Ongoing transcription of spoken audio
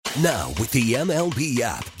Now, with the MLB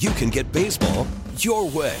app, you can get baseball your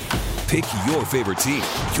way. Pick your favorite team,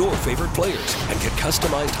 your favorite players, and get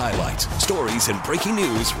customized highlights, stories, and breaking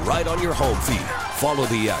news right on your home feed. Follow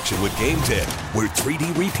the action with Game 10, where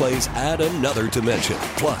 3D replays add another dimension.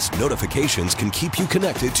 Plus, notifications can keep you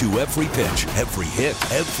connected to every pitch, every hit,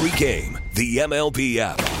 every game. The MLB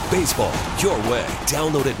app. Baseball your way.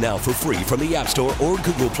 Download it now for free from the App Store or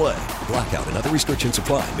Google Play. Blackout and other restrictions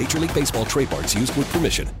apply. Major League Baseball trademarks used with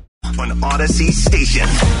permission. On Odyssey Station.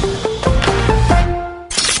 Good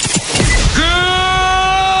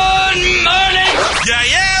morning,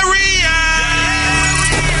 area.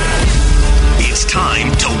 It's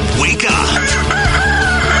time to wake up.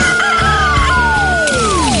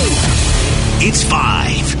 It's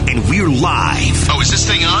 5, and we're live. Oh, is this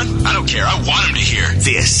thing on? I don't care. I want him to hear.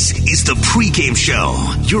 This is the pregame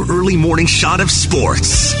show, your early morning shot of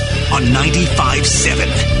sports on 95.7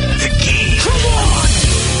 The Game. Come on!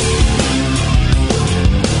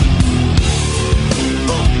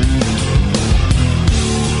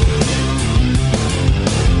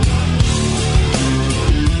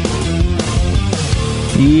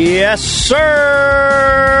 Yes, sir.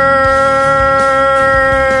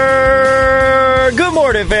 Good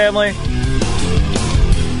morning, family.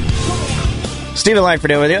 Steven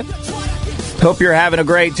Langford here with you. Hope you're having a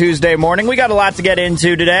great Tuesday morning. We got a lot to get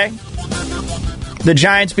into today. The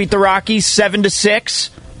Giants beat the Rockies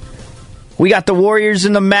 7-6. We got the Warriors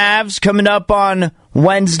and the Mavs coming up on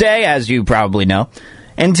Wednesday, as you probably know.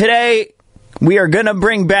 And today, we are going to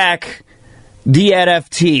bring back the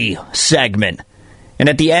NFT segment. And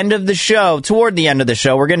at the end of the show, toward the end of the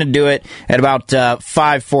show, we're going to do it at about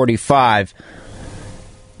 5:45.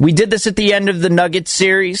 We did this at the end of the Nuggets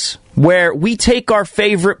series, where we take our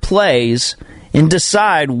favorite plays and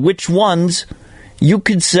decide which ones you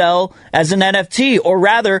could sell as an NFT, or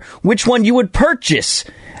rather, which one you would purchase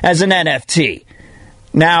as an NFT.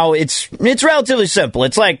 Now, it's relatively simple.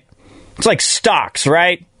 It's like stocks,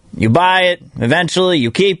 right? You buy it, eventually you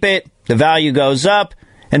keep it, the value goes up,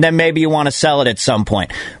 and then maybe you want to sell it at some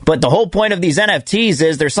point. But the whole point of these NFTs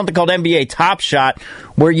is there's something called NBA Top Shot,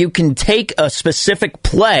 where you can take a specific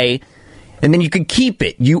play and then you can keep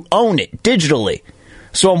it. You own it digitally.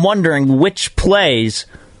 So I'm wondering which plays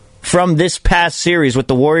from this past series with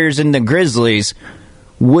the Warriors and the Grizzlies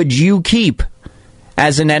would you keep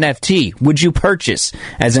as an NFT? Would you purchase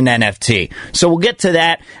as an NFT? So we'll get to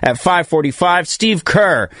that at 5:45. Steve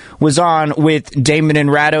Kerr was on with Damon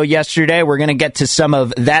and Ratto yesterday. We're going to get to some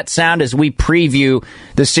of that sound as we preview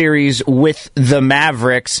the series with the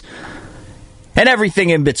Mavericks and everything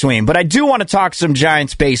in between. But I do want to talk some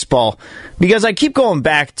Giants baseball because I keep going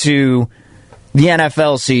back to the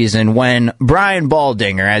NFL season when Brian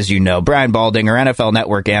Baldinger, as you know, Brian Baldinger, NFL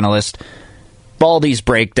Network analyst, Baldy's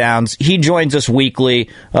Breakdowns. He joins us weekly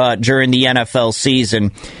during the NFL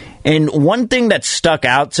season. And one thing that stuck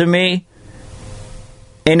out to me,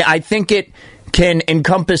 and I think it can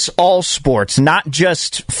encompass all sports, not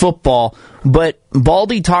just football, but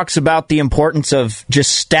Baldy talks about the importance of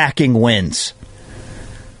just stacking wins.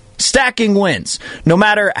 Stacking wins. No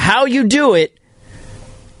matter how you do it,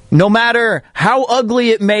 no matter how ugly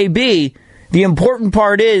it may be, the important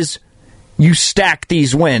part is you stack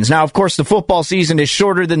these wins. Now, of course, the football season is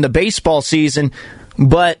shorter than the baseball season,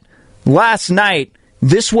 but last night,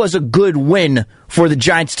 this was a good win for the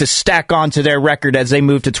Giants to stack onto their record as they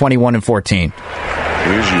move to 21-14.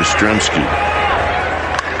 Here's Yastrzemski.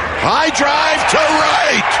 High drive to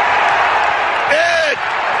right. It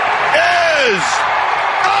is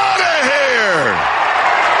out of here.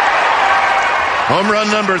 Home run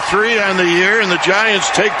number 3 on the year, and the Giants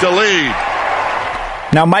take the lead.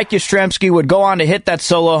 Now, Mike Yastrzemski would go on to hit that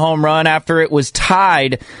solo home run after it was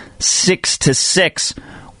tied 6-6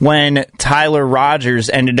 when Tyler Rogers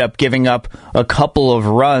ended up giving up a couple of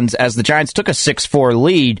runs as the Giants took a 6-4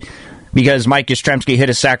 lead because Mike Yastrzemski hit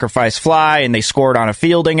a sacrifice fly and they scored on a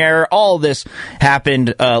fielding error. All this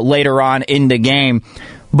happened later on in the game.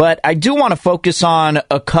 But I do want to focus on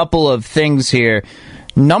a couple of things here.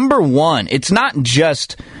 Number one, it's not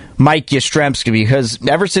just Mike Yastrzemski, because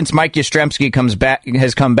ever since Mike Yastrzemski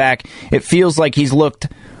has come back, it feels like he's looked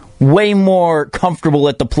way more comfortable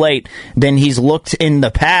at the plate than he's looked in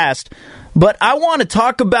the past. But I want to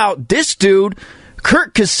talk about this dude,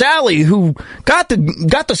 Curt Casali, who got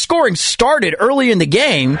the scoring started early in the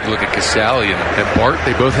game. Look at Casali and Bart.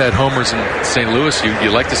 They both had homers in St. Louis.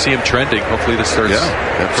 You like to see him trending. Hopefully this starts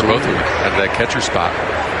for both of them out of that catcher spot.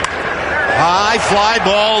 High fly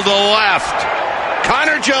ball to left.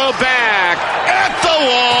 Connor Joe back at the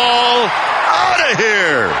wall. Out of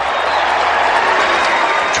here.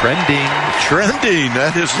 Trending.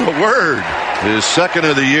 That is the word. His second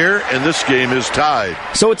of the year, and this game is tied.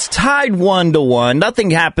 So it's tied 1-1.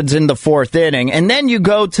 Nothing happens in the fourth inning. And then you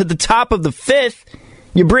go to the top of the fifth.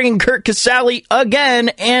 You bring in Curt Casali again,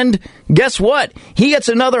 and guess what? He gets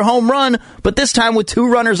another home run, but this time with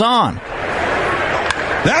 2 runners on.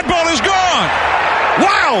 That ball is gone.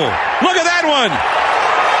 Wow! Look at that one.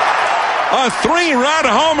 A 3-run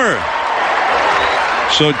homer.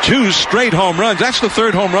 So 2 straight home runs. That's the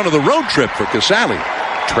 3rd home run of the road trip for Casali.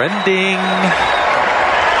 Trending.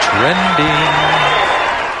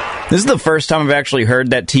 This is the first time I've actually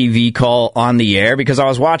heard that TV call on the air, because I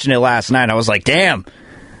was watching it last night. I was like, damn,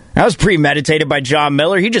 that was premeditated by John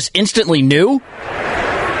Miller. He just instantly knew.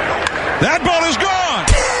 That ball is gone.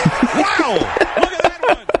 Wow. Look at that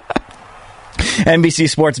one. NBC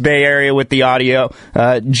Sports Bay Area with the audio.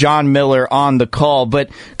 John Miller on the call. But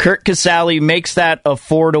Curt Casali makes that a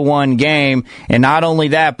 4-1 game. And not only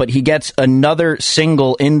that, but he gets another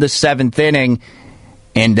single in the 7th inning.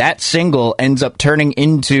 And that single ends up turning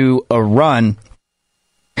into a run,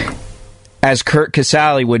 as Curt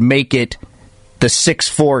Casali would make it the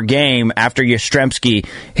 6-4 game after Yastrzemski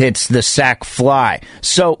hits the sac fly.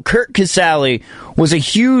 So Curt Casali was a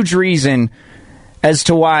huge reason as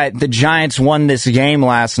to why the Giants won this game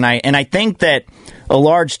last night. And I think that a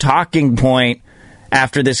large talking point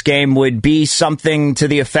after this game would be something to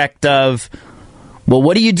the effect of, well,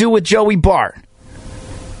 what do you do with Joey Bart?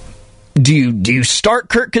 Do you start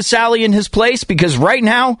Curt Casali in his place? Because right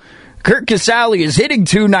now, Curt Casali is hitting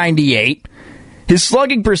 .298. His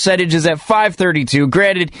slugging percentage is at .532.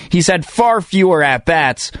 Granted, he's had far fewer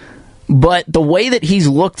at-bats, but the way that he's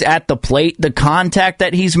looked at the plate, the contact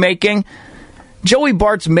that he's making, Joey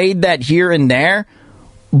Bart's made that here and there,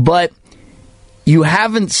 but you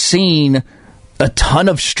haven't seen a ton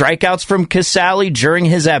of strikeouts from Casali during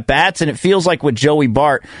his at-bats, and it feels like with Joey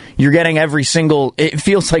Bart, you're getting it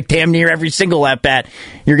feels like damn near every single at-bat,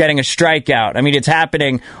 you're getting a strikeout. I mean, it's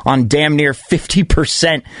happening on damn near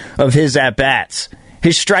 50% of his at-bats.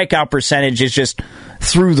 His strikeout percentage is just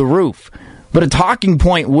through the roof. But a talking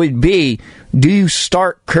point would be, do you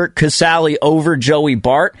start Curt Casali over Joey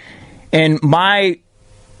Bart? And my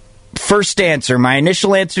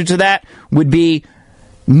initial answer to that would be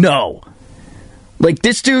no. Like,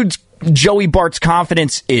 this dude's, Joey Bart's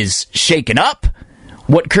confidence is shaken up.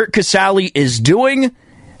 What Curt Casali is doing,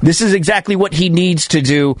 this is exactly what he needs to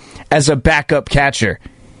do as a backup catcher.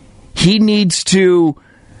 He needs to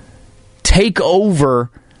take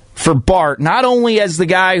over for Bart, not only as the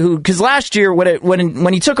guy who, because last year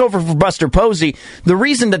when he took over for Buster Posey, the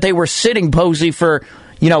reason that they were sitting Posey for,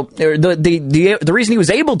 the reason he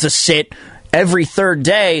was able to sit every third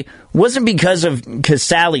day wasn't because of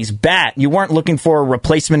Casali's bat. You weren't looking for a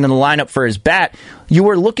replacement in the lineup for his bat. You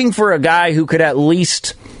were looking for a guy who could at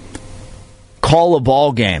least call a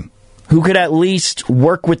ball game, who could at least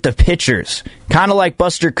work with the pitchers, kind of like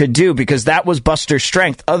Buster could do, because that was Buster's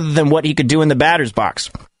strength, other than what he could do in the batter's box.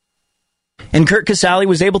 And Curt Casali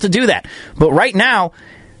was able to do that. But right now,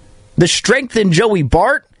 the strength in Joey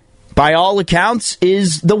Bart, by all accounts,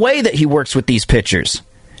 is the way that he works with these pitchers.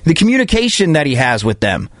 The communication that he has with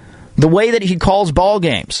them. The way that he calls ball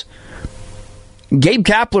games. Gabe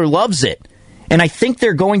Kapler loves it. And I think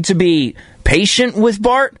they're going to be patient with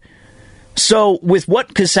Bart. So with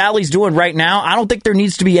what Casali's doing right now, I don't think there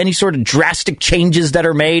needs to be any sort of drastic changes that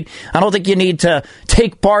are made. I don't think you need to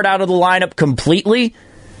take Bart out of the lineup completely.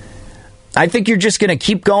 I think you're just going to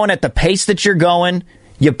keep going at the pace that you're going.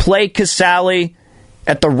 You play Casali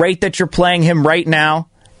at the rate that you're playing him right now.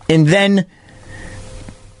 And then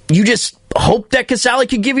you just hope that Casali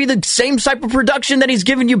can give you the same type of production that he's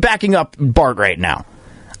giving you backing up Bart right now.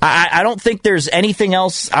 I don't think there's anything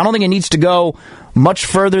else. I don't think it needs to go much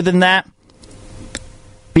further than that.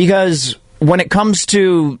 Because when it comes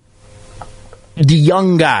to the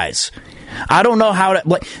young guys, I don't know how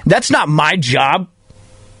to... that's not my job.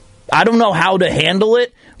 I don't know how to handle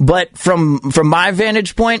it. But from my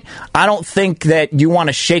vantage point, I don't think that you want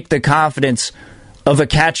to shake the confidence of a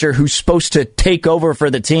catcher who's supposed to take over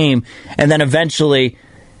for the team, and then eventually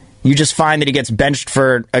you just find that he gets benched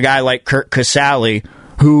for a guy like Curt Casali,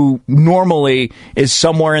 who normally is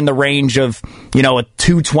somewhere in the range of, a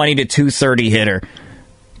 220 to 230 hitter,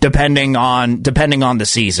 depending on the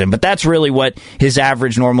season. But that's really what his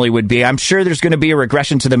average normally would be. I'm sure there's going to be a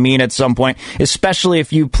regression to the mean at some point, especially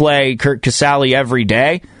if you play Curt Casali every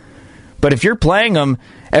day. But if you're playing him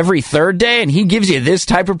every third day and he gives you this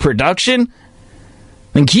type of production,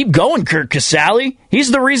 then keep going, Curt Casali.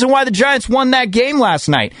 He's the reason why the Giants won that game last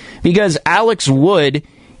night. Because Alex Wood,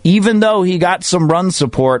 even though he got some run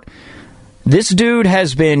support, this dude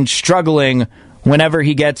has been struggling whenever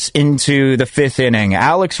he gets into the fifth inning.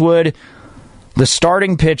 Alex Wood the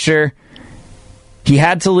starting pitcher. He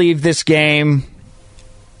had to leave this game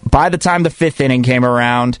by the time the 5th inning came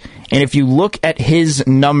around. And if you look at his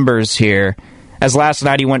numbers here, as last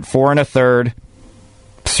night he went 4 1/3,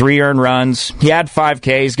 3 earned runs. He had 5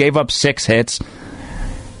 Ks, gave up 6 hits.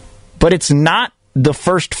 But it's not the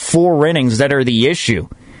first 4 innings that are the issue.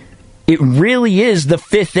 It really is the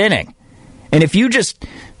 5th inning. And if you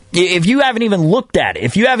haven't even looked at it,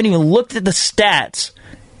 if you haven't even looked at the stats,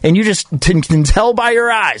 and you just can tell by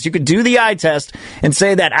your eyes, you could do the eye test and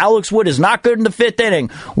say that Alex Wood is not good in the 5th inning,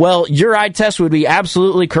 well, your eye test would be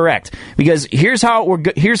absolutely correct. Because here's how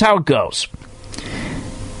it goes.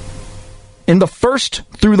 In the 1st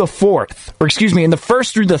through the 4th, in the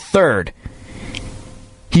 1st through the 3rd,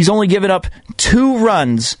 he's only given up 2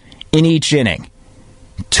 runs in each inning.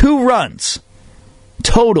 2 runs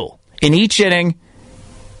total in each inning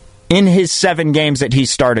in his 7 games that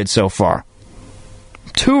he's started so far.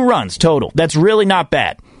 2 runs total. That's really not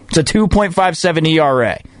bad. It's a 2.57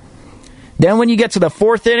 ERA. Then when you get to the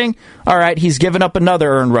 4th inning, all right, he's given up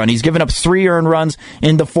another earned run. He's given up 3 earned runs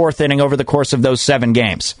in the 4th inning over the course of those 7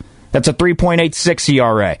 games. That's a 3.86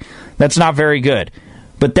 ERA. That's not very good.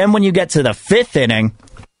 But then when you get to the 5th inning,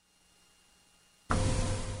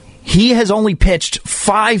 he has only pitched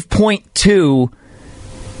 5.2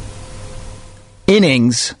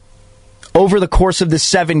 innings over the course of the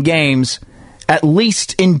 7 games, at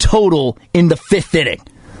least in total in the 5th inning.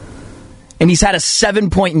 And he's had a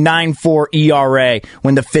 7.94 ERA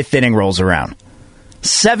when the 5th inning rolls around.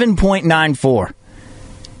 7.94.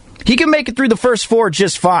 He can make it through the first 4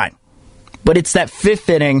 just fine. But it's that 5th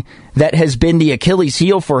inning that has been the Achilles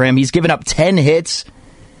heel for him. He's given up 10 hits,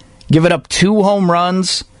 given up 2 home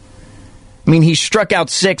runs. I mean, he struck out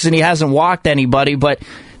 6 and he hasn't walked anybody, but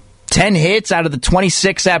 10 hits out of the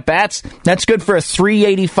 26 at-bats, that's good for a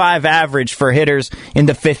 385 average for hitters in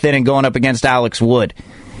the 5th inning going up against Alex Wood.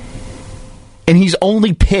 And he's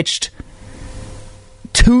only pitched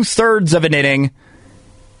 2/3 of an inning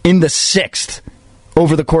in the 6th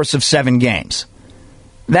over the course of 7 games.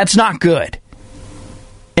 That's not good.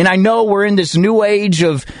 And I know we're in this new age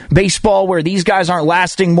of baseball where these guys aren't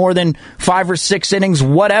lasting more than 5 or 6 innings,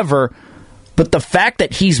 whatever. But the fact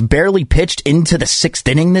that he's barely pitched into the 6th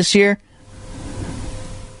inning this year,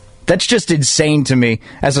 that's just insane to me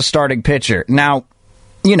as a starting pitcher. Now,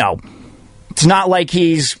 it's not like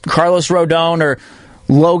he's Carlos Rodon or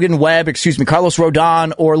Logan Webb,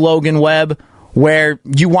 where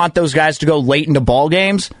you want those guys to go late into ball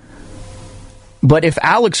games. But if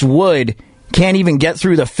Alex Wood can't even get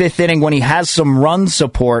through the 5th inning when he has some run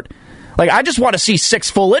support, I just want to see 6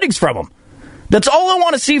 full innings from him. That's all I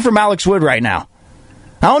want to see from Alex Wood right now.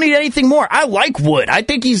 I don't need anything more. I like Wood. I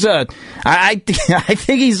think he's I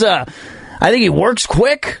think he works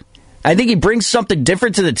quick. I think he brings something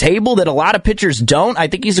different to the table that a lot of pitchers don't. I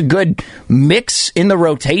think he's a good mix in the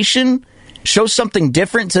rotation. Shows something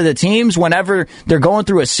different to the teams whenever they're going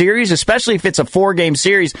through a series, especially if it's a 4-game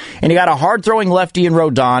series, and you got a hard-throwing lefty in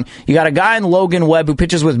Rodon. You got a guy in Logan Webb who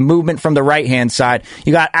pitches with movement from the right-hand side.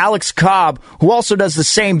 You got Alex Cobb, who also does the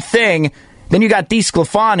same thing. Then you got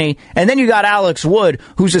DeSclafani, and then you got Alex Wood,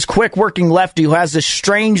 who's this quick-working lefty who has this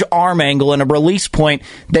strange arm angle and a release point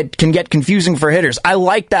that can get confusing for hitters. I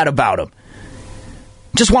like that about him.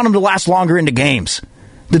 Just want him to last longer into games.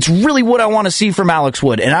 That's really what I want to see from Alex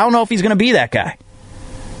Wood, and I don't know if he's going to be that guy.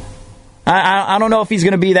 I don't know if he's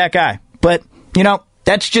going to be that guy, but,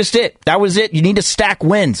 that's just it. That was it. You need to stack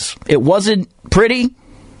wins. It wasn't pretty.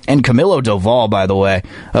 And Camilo Doval, by the way.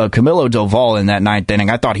 Camilo Doval in that 9th inning,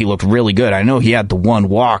 I thought he looked really good. I know he had the 1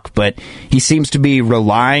 walk, but he seems to be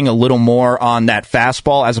relying a little more on that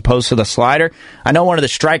fastball as opposed to the slider. I know one of the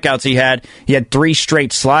strikeouts he had 3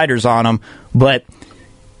 straight sliders on him, but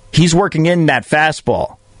he's working in that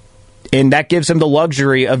fastball. And that gives him the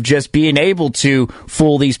luxury of just being able to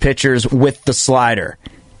fool these pitchers with the slider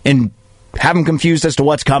and have them confused as to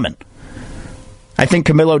what's coming. I think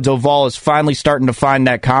Camilo Doval is finally starting to find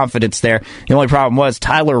that confidence there. The only problem was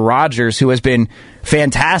Tyler Rogers, who has been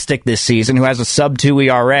fantastic this season, who has a sub-2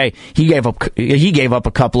 ERA, he gave up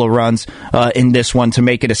a couple of runs in this one to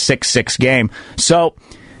make it a 6-6 game. So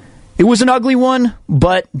it was an ugly one,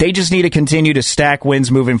 but they just need to continue to stack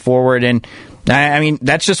wins moving forward. And I mean,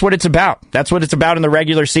 that's just what it's about. That's what it's about in the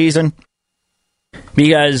regular season.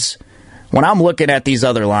 Because when I'm looking at these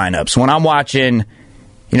other lineups, when I'm watching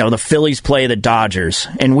the Phillies play the Dodgers,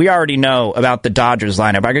 and we already know about the Dodgers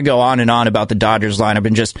lineup. I could go on and on about the Dodgers lineup,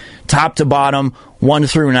 and just top to bottom, 1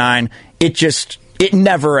 through 9, it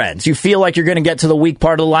never ends. You feel like you're going to get to the weak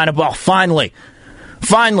part of the lineup. Oh, finally,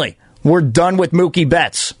 we're done with Mookie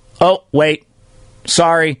Betts. Oh, wait,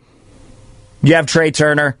 sorry, you have Trey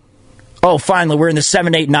Turner. Oh, finally, we're in the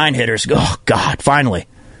 7, 8, 9 hitters. Oh, God, finally.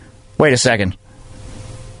 Wait a second.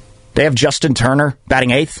 They have Justin Turner batting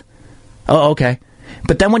 8th? Oh, okay.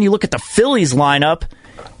 But then when you look at the Phillies lineup,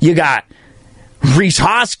 you got Rhys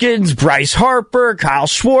Hoskins, Bryce Harper, Kyle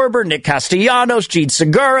Schwarber, Nick Castellanos, Jeet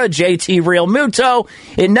Segura, JT Realmuto.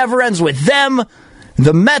 It never ends with them.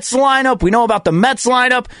 The Mets lineup, we know about the Mets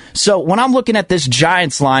lineup. So when I'm looking at this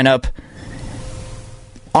Giants lineup,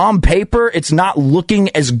 on paper, it's not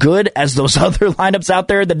looking as good as those other lineups out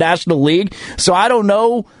there in the National League. So I don't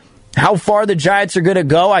know how far the Giants are going to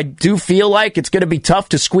go. I do feel like it's going to be tough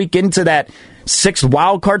to squeak into that 6th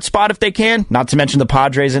wild card spot if they can. Not to mention the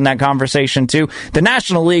Padres in that conversation too. The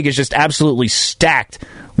National League is just absolutely stacked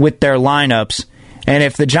with their lineups. And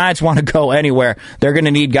if the Giants want to go anywhere, they're going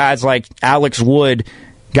to need guys like Alex Wood,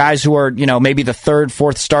 guys who are, maybe the 3rd,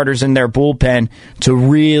 4th starters in their bullpen to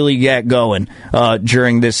really get going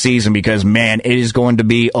during this season because, man, it is going to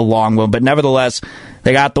be a long one. But nevertheless,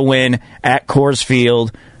 they got the win at Coors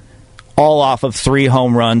Field, all off of 3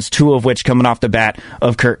 home runs, 2 of which coming off the bat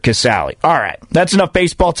of Curt Casali. All right, that's enough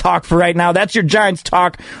baseball talk for right now. That's your Giants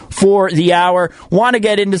talk for the hour. Want to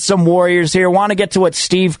get into some Warriors here. Want to get to what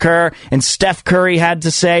Steve Kerr and Steph Curry had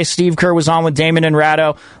to say. Steve Kerr was on with Damon and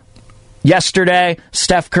Ratto yesterday.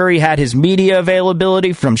 Steph Curry had his media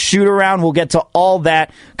availability from shoot-around. We'll get to all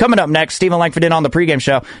that coming up next. Steven Langford in on the pregame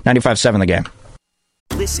show, 95.7 The Game.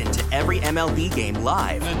 Listen to every MLB game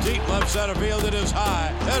live. In the deep left center field, it is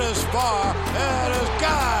high, it is far, it is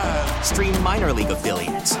gone. Stream minor league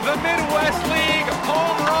affiliates. The Midwest League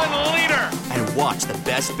home run leader. And watch the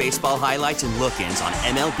best baseball highlights and look-ins on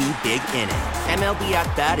MLB Big Inning. MLB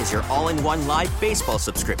At Bat is your all-in-one live baseball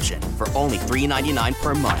subscription for only $3.99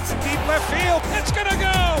 per month. Deep left field, it's gonna go.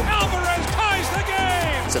 Alvarez ties the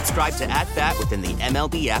game. Subscribe to At Bat within the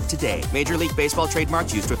MLB app today. Major League Baseball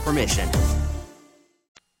trademarks used with permission.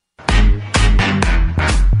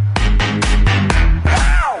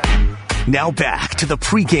 Now back to the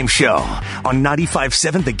pregame show on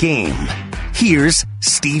 95.7 The Game. Here's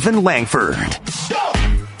Steven Langford.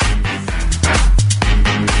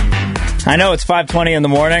 I know it's 5:20 in the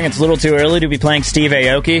morning. It's a little too early to be playing Steve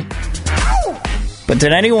Aoki. But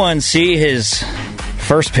did anyone see his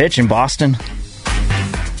first pitch in Boston?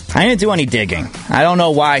 I didn't do any digging. I don't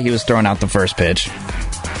know why he was throwing out the first pitch.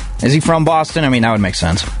 Is he from Boston? I mean, that would make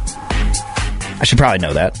sense. I should probably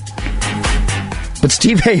know that. But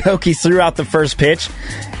Steve Aoki threw out the first pitch,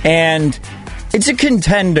 and it's a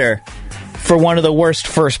contender for one of the worst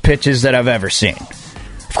first pitches that I've ever seen.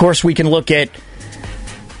 Of course, we can look at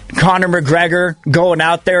Conor McGregor going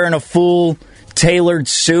out there in a full tailored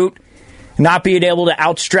suit, not being able to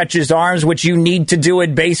outstretch his arms, which you need to do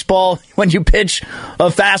in baseball. When you pitch a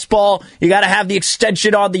fastball, you got to have the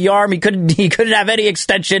extension on the arm. He couldn't have any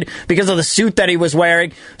extension because of the suit that he was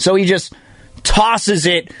wearing, so he just tosses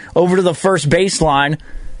it over to the first baseline.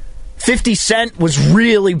 50 Cent was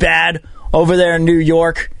really bad over there in New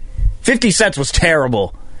York. 50 Cent was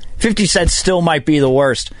terrible. 50 Cent still might be the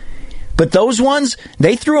worst. But those ones,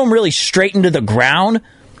 they threw them really straight into the ground.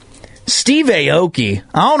 Steve Aoki,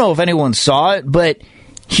 I don't know if anyone saw it, but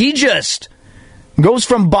he just goes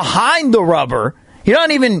from behind the rubber. He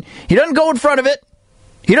doesn't go in front of it.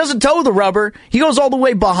 He doesn't toe the rubber. He goes all the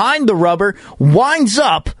way behind the rubber, winds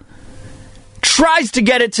up, tries to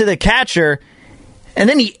get it to the catcher, and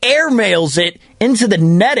then he airmails it into the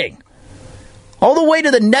netting. All the way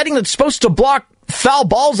to the netting that's supposed to block foul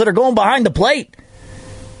balls that are going behind the plate.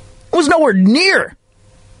 It was nowhere near.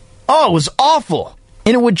 Oh, it was awful.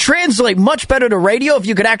 And it would translate much better to radio if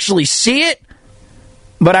you could actually see it.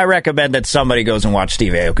 But I recommend that somebody goes and watch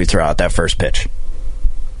Steve Aoki throw out that first pitch.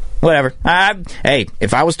 Whatever. Hey,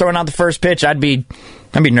 if I was throwing out the first pitch, I'd be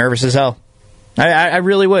nervous as hell. I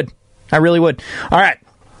really would. I really would. All right.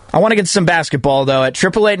 I want to get some basketball, though, at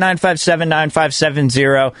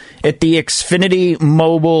 888-957-9570 at the Xfinity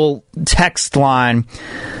mobile text line.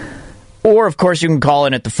 Or, of course, you can call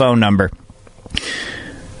in at the phone number.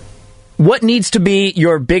 What needs to be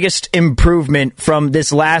your biggest improvement from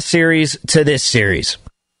this last series to this series?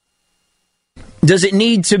 Does it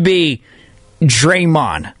need to be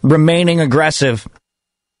Draymond remaining aggressive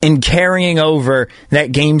and carrying over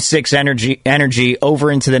that Game 6 energy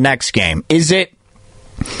over into the next game? Is it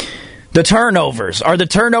the turnovers? Are the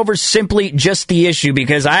turnovers simply just the issue?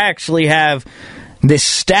 Because I actually have this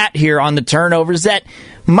stat here on the turnovers that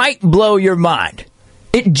might blow your mind.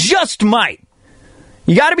 It just might.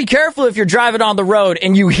 You got to be careful if you're driving on the road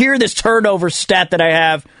and you hear this turnover stat that I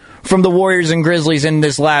have from the Warriors and Grizzlies in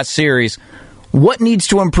this last series. What needs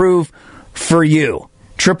to improve for you?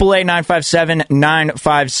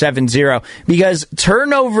 888-957-9570. Because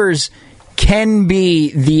turnovers can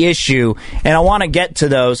be the issue, and I want to get to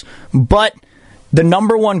those. But the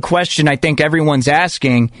number one question I think everyone's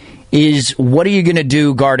asking is, what are you going to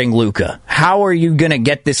do guarding Luka? How are you going to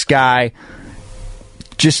get this guy?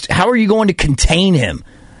 Just how are you going to contain him?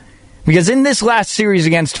 Because in this last series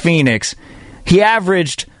against Phoenix, he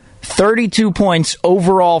averaged 32 points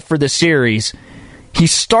overall for the series. He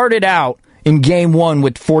started out in Game 1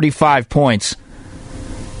 with 45 points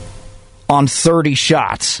on 30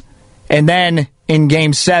 shots. And then in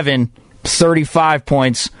Game 7, 35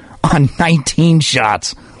 points on 19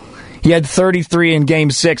 shots. He had 33 in Game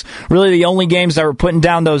 6. Really, the only games that were putting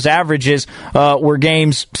down those averages were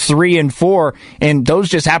Games 3 and 4, and those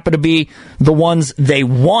just happen to be the ones they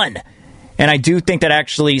won. And I do think that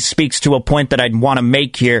actually speaks to a point that I'd want to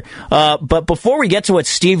make here. But before we get to what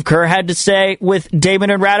Steve Kerr had to say with Damon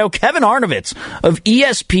and Ratto, Kevin Arnovitz of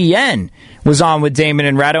ESPN was on with Damon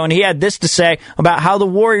and Ratto, and he had this to say about how the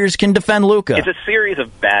Warriors can defend Luka. It's a series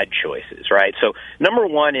of bad choices, right? So number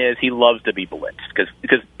one is he loves to be blitzed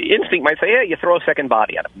because instinct might say, yeah, you throw a second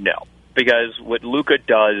body at him. No. Because what Luka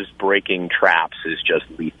does breaking traps is just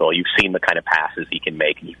lethal. You've seen the kind of passes he can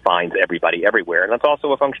make, and he finds everybody everywhere. And that's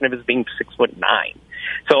also a function of his being 6'9".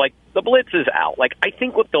 So, like, the blitz is out. Like, I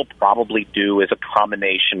think what they'll probably do is a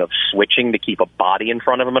combination of switching to keep a body in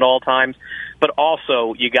front of him at all times. But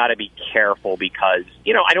also, you got to be careful because,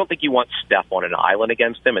 you know, I don't think you want Steph on an island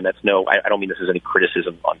against him. And that's I don't mean this is any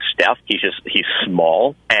criticism on Steph. He's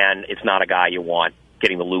small, and it's not a guy you want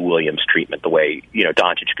getting the Lou Williams treatment the way, you know,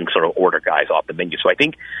 Doncic can sort of order guys off the menu. So I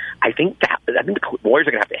think the Warriors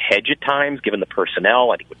are going to have to hedge at times, given the personnel.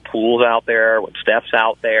 I think with Poole's out there, when Steph's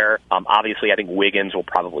out there, obviously I think Wiggins will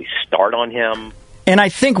probably start on him. And I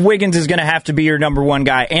think Wiggins is going to have to be your number one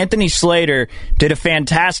guy. Anthony Slater did a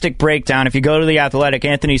fantastic breakdown. If you go to The Athletic,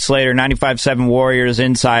 Anthony Slater, 95.7 Warriors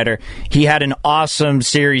Insider, he had an awesome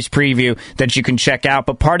series preview that you can check out.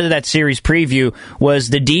 But part of that series preview was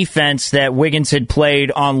the defense that Wiggins had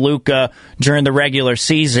played on Luka during the regular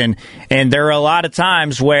season. And there are a lot of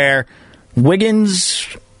times where Wiggins,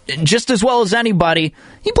 just as well as anybody,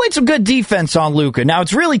 he played some good defense on Luka. Now,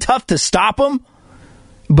 it's really tough to stop him,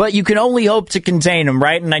 but you can only hope to contain him,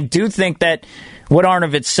 right? And I do think that what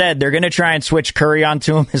Arnovitz said, they're going to try and switch Curry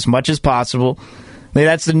onto him as much as possible.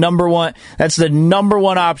 That's the number one. That's the number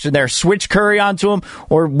one option there. Switch Curry onto him,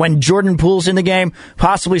 or when Jordan Poole's in the game,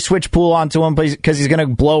 possibly switch Poole onto him because he's going to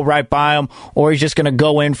blow right by him, or he's just going to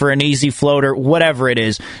go in for an easy floater, whatever it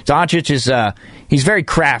is. Doncic is he's very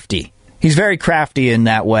crafty. He's very crafty in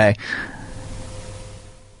that way.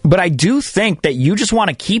 But I do think that you just want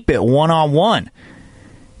to keep it one-on-one.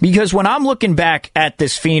 Because when I'm looking back at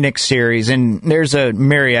this Phoenix series, and there's a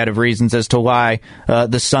myriad of reasons as to why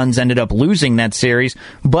the Suns ended up losing that series,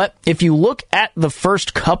 but if you look at the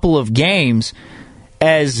first couple of games,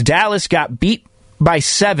 as Dallas got beat by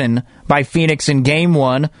 7 by Phoenix in Game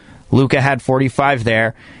 1, Luka had 45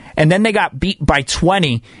 there, and then they got beat by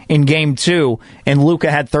 20 in Game 2, and Luka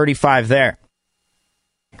had 35 there.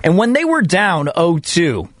 And when they were down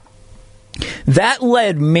 0-2, that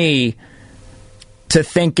led me to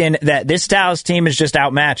thinking that this Dallas team is just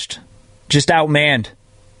outmatched, just outmanned.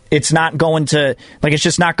 It's not going to, it's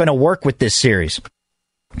just not going to work with this series.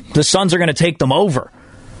 The Suns are going to take them over.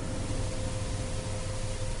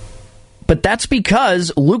 But that's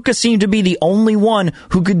because Luka seemed to be the only one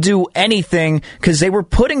who could do anything, because they were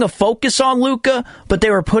putting a focus on Luka, but they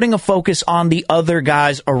were putting a focus on the other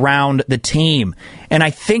guys around the team. And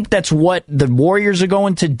I think that's what the Warriors are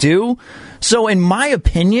going to do. So in my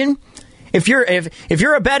opinion, if you're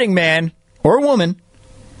a betting man or a woman,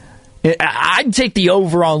 I'd take the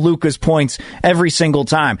over on Luka's points every single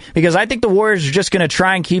time, because I think the Warriors are just going to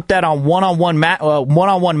try and keep that on one-on-one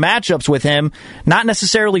matchups with him, not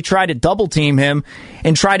necessarily try to double team him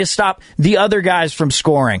and try to stop the other guys from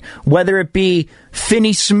scoring, whether it be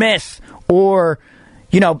Finney-Smith or,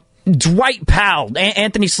 Dwight Powell.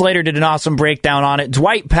 Anthony Slater did an awesome breakdown on it.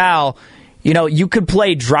 Dwight Powell, you could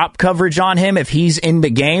play drop coverage on him if he's in the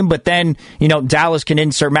game, but then, Dallas can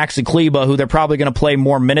insert Maxi Kleber, who they're probably going to play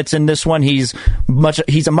more minutes in this one. He's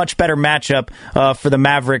a much better matchup for the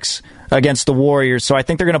Mavericks against the Warriors, so I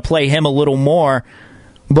think they're going to play him a little more.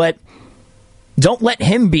 But don't let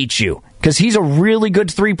him beat you, because he's a really good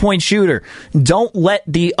three-point shooter. Don't let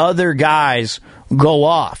the other guys go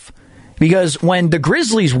off. Because when the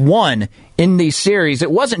Grizzlies won in these series,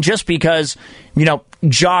 it wasn't just because,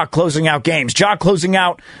 Ja closing out games. Ja closing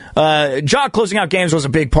out games was a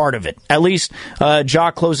big part of it. At least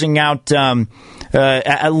Ja closing out,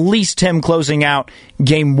 at least him closing out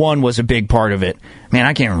Game 1 was a big part of it. Man,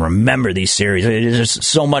 I can't even remember these series. Just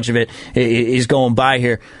so much of it is going by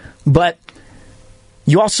here. But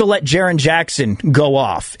you also let Jaren Jackson go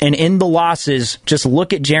off. And in the losses, just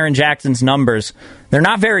look at Jaren Jackson's numbers. They're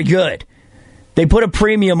not very good. They put a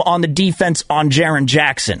premium on the defense on Jaren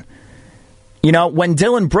Jackson. You know, when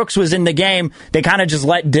Dylan Brooks was in the game, they kind of just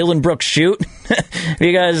let Dylan Brooks shoot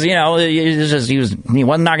because, you know, he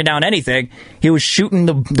wasn't knocking down anything. He was shooting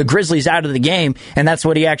the Grizzlies out of the game, and that's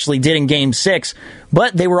what he actually did in Game 6.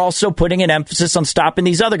 But they were also putting an emphasis on stopping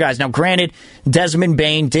these other guys. Now, granted, Desmond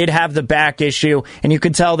Bane did have the back issue, and you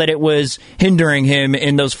could tell that it was hindering him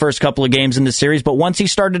in those first couple of games in the series. But once he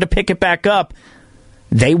started to pick it back up,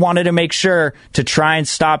 they wanted to make sure to try and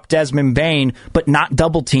stop Desmond Bane, but not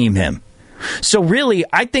double-team him. So really,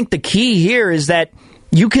 I think the key here is that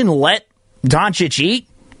you can let Doncic eat.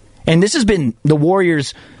 And this has been the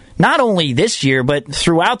Warriors, not only this year, but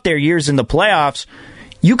throughout their years in the playoffs.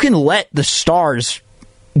 You can let the stars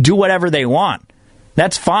do whatever they want.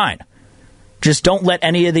 That's fine. Just don't let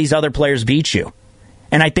any of these other players beat you.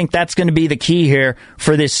 And I think that's going to be the key here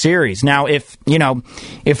for this series. Now, if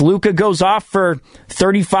Luka goes off for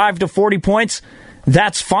 35 to 40 points,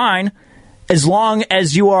 that's fine. As long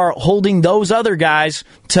as you are holding those other guys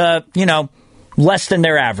to, less than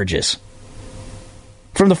their averages.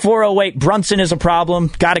 From the 408, Brunson is a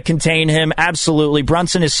problem. Got to contain him. Absolutely.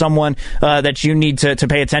 Brunson is someone that you need to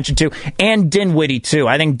pay attention to. And Dinwiddie, too.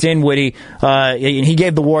 I think Dinwiddie, he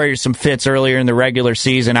gave the Warriors some fits earlier in the regular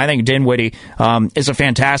season. I think Dinwiddie is a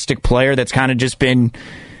fantastic player that's kind of just been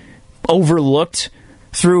overlooked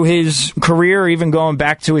through his career, even going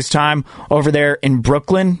back to his time over there in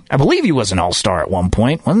Brooklyn. I believe he was an all-star at one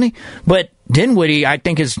point, wasn't he? But Dinwiddie, I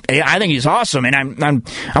think he's awesome, and I'm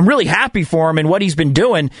really happy for him and what he's been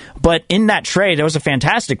doing. But in that trade, there was a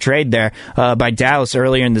fantastic trade there by Dallas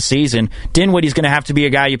earlier in the season. Dinwiddie's going to have to be a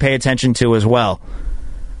guy you pay attention to as well.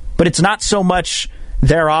 But it's not so much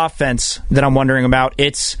their offense that I'm wondering about;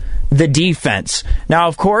 it's the defense. Now,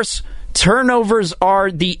 of course, turnovers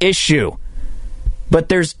are the issue. But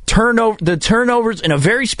there's the turnovers in a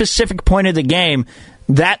very specific point of the game.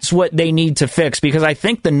 That's what they need to fix, because I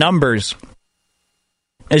think the numbers,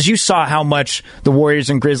 as you saw how much the Warriors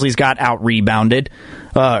and Grizzlies got out-rebounded,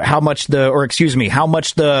 how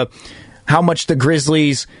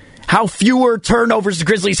fewer turnovers the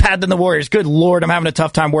Grizzlies had than the Warriors. Good Lord, I'm having a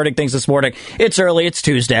tough time wording things this morning. It's early, it's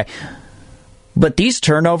Tuesday. But these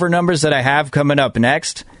turnover numbers that I have coming up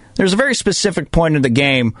next, there's a very specific point in the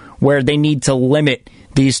game where they need to limit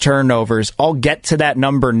these turnovers. I'll get to that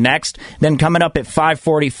number next. Then coming up at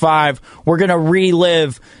 5:45, we're going to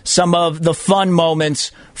relive some of the fun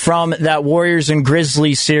moments from that Warriors and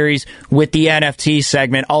Grizzlies series with the NFT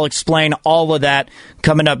segment. I'll explain all of that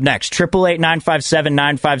coming up next.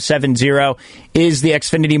 888-957-9570 is the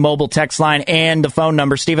Xfinity mobile text line and the phone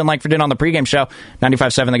number. Steven Langford in on the pregame show,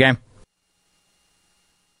 95.7 The Game.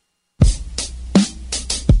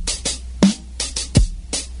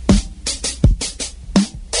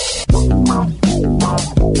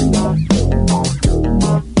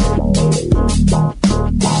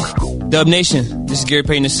 Dub Nation, this is Gary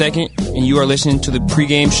Payton II, and you are listening to the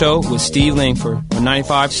pregame show with Steve Langford on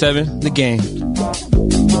 95.7 The Game.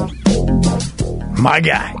 My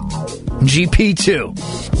guy, GP2.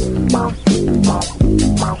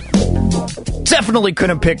 Definitely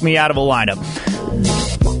couldn't pick me out of a lineup.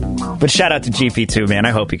 But shout out to GP2, man.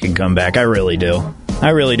 I hope he can come back. I really do.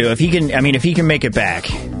 If he can make it back.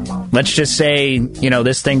 Let's just say,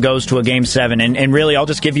 this thing goes to a Game 7. And really, I'll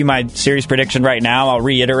just give you my series prediction right now. I'll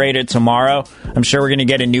reiterate it tomorrow. I'm sure we're going to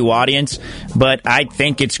get a new audience. But I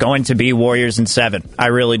think it's going to be Warriors in 7. I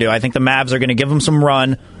really do. I think the Mavs are going to give them some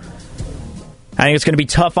run. I think it's going to be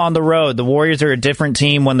tough on the road. The Warriors are a different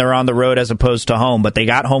team when they're on the road as opposed to home. But they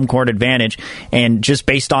got home court advantage. And just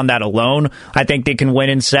based on that alone, I think they can win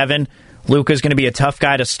in 7. Luka's going to be a tough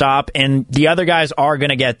guy to stop, and the other guys are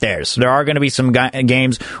going to get theirs. There are going to be some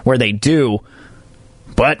games where they do,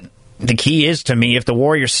 but the key is, to me, if the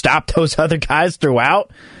Warriors stop those other guys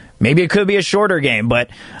throughout, maybe it could be a shorter game,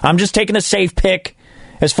 but I'm just taking a safe pick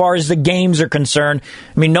as far as the games are concerned.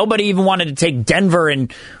 I mean, nobody even wanted to take Denver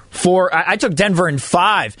in 4. I took Denver in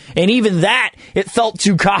 5, and even that, it felt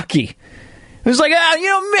too cocky. It was like,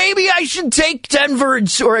 maybe I should take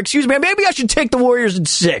maybe I should take the Warriors in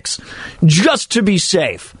 6, just to be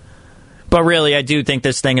safe. But really, I do think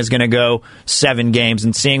this thing is going to go 7 games.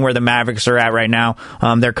 And seeing where the Mavericks are at right now,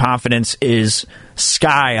 their confidence is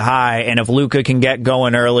sky high. And if Luka can get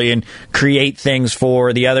going early and create things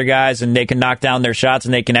for the other guys, and they can knock down their shots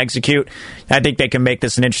and they can execute, I think they can make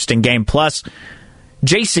this an interesting game. Plus,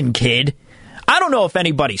 Jason Kidd, I don't know if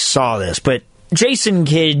anybody saw this, but Jason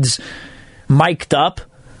Kidd's mic'd up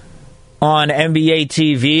on NBA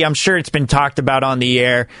TV. I'm sure it's been talked about on the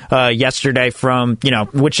air yesterday from,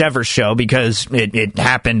 whichever show, because it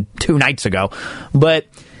happened 2 nights ago. But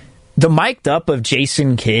the mic'd up of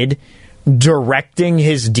Jason Kidd directing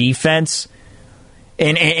his defense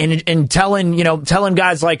and telling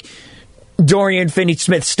guys like Dorian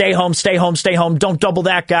Finney-Smith, stay home, don't double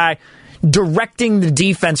that guy, directing the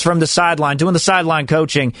defense from the sideline, doing the sideline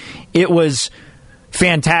coaching. It was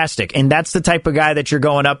fantastic. And that's the type of guy that you're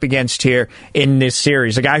going up against here in this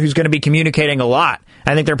series, a guy who's going to be communicating a lot.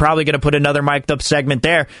 I think they're probably going to put another mic'd up segment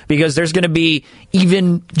there because there's going to be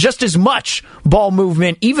even just as much ball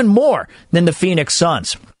movement, even more than the Phoenix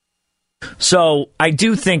Suns. So I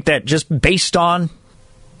do think that just based on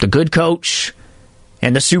the good coach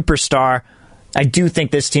and the superstar, I do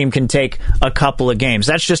think this team can take a couple of games.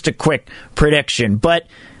 That's just a quick prediction. But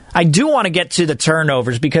I do want to get to the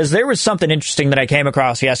turnovers because there was something interesting that I came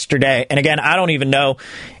across yesterday. And again, I don't even know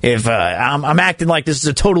if I'm acting like this is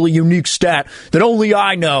a totally unique stat that only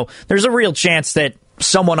I know. There's a real chance that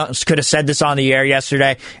someone else could have said this on the air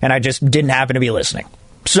yesterday, and I just didn't happen to be listening.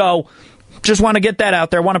 So just want to get that out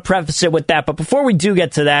there. I want to preface it with that. But before we do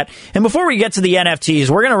get to that, and before we get to the NFTs,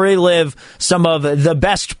 we're going to relive some of the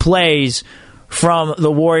best plays from the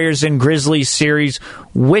Warriors and Grizzlies series.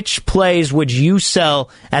 Which plays would you sell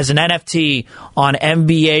as an NFT on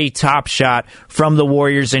NBA Top Shot from the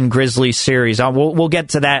Warriors and Grizzlies series? We'll get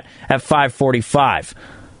to that at 5:45.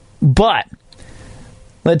 But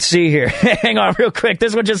let's see here. Hang on real quick.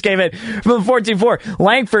 This one just came in from the 424.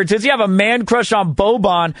 Langford says, you have a man crush on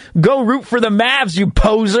Boban. Go root for the Mavs, you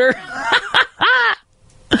poser.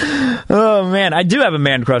 Oh, man. I do have a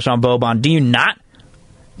man crush on Boban. Do you not?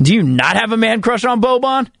 Do you not have a man crush on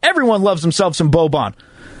Boban? Everyone loves himself some Boban.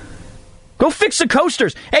 Go fix the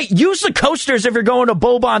coasters. Hey, use the coasters if you're going to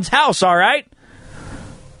Boban's house, all right?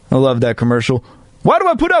 I love that commercial. Why do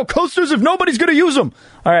I put out coasters if nobody's going to use them?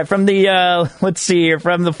 All right, from the, let's see here,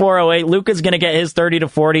 from the 408, Luka's going to get his 30 to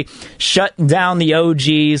 40, shut down the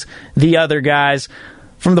OGs, the other guys.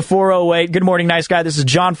 From the 408, good morning, nice guy. This is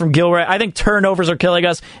John from Gilroy. I think turnovers are killing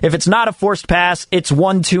us. If it's not a forced pass, it's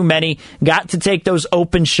one too many. Got to take those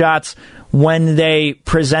open shots when they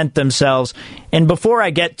present themselves. And before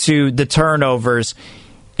I get to the turnovers,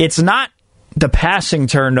 it's not the passing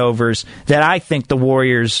turnovers that I think the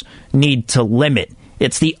Warriors need to limit.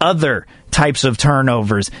 It's the other types of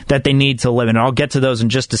turnovers that they need to limit. And I'll get to those in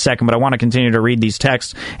just a second, but I want to continue to read these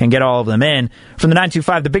texts and get all of them in. From the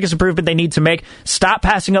 925, the biggest improvement they need to make, stop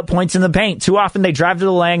passing up points in the paint. Too often they drive to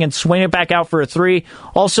the lane and swing it back out for a three.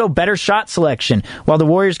 Also, better shot selection. While the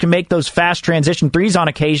Warriors can make those fast transition threes on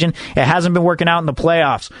occasion, it hasn't been working out in the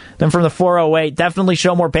playoffs. Then from the 408, definitely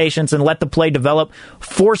show more patience and let the play develop.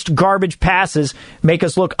 Forced garbage passes make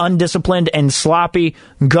us look undisciplined and sloppy.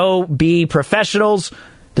 Go be professionals.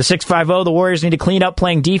 The 650, the Warriors need to clean up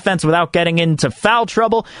playing defense without getting into foul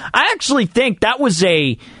trouble. I actually think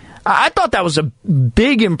I thought that was a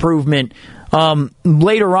big improvement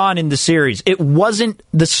later on in the series. It wasn't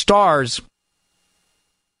the stars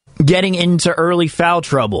getting into early foul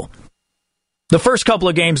trouble. The first couple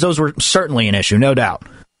of games, those were certainly an issue, no doubt.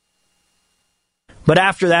 But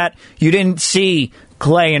after that, you didn't see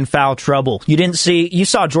Clay in foul trouble. You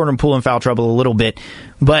saw Jordan Poole in foul trouble a little bit,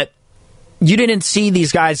 but you didn't see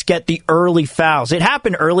these guys get the early fouls. It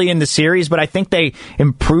happened early in the series, but I think they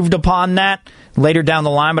improved upon that later down the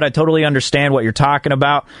line, but I totally understand what you're talking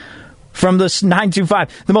about. From this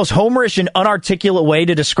 925, the most homerish and unarticulate way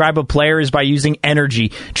to describe a player is by using energy.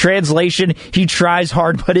 Translation, he tries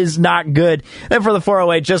hard but is not good. Then for the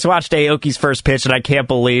 408, just watched Aoki's first pitch, and I can't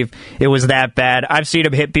believe it was that bad. I've seen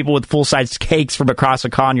him hit people with full-size cakes from across a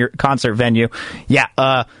concert venue. Yeah,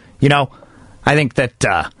 I think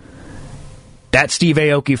that that Steve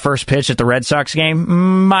Aoki first pitch at the Red Sox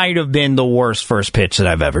game might have been the worst first pitch that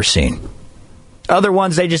I've ever seen. Other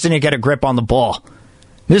ones, they just didn't get a grip on the ball.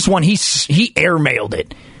 This one, he airmailed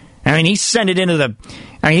it. I mean, he sent it into the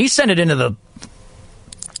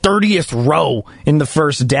 30th row in the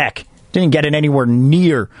first deck. Didn't get anywhere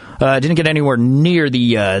near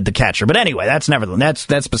the catcher. But anyway, that's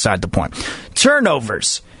beside the point.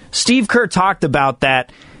 Turnovers. Steve Kerr talked about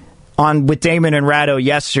that with Damon and Ratto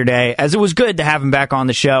yesterday, as it was good to have him back on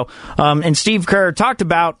the show. And Steve Kerr talked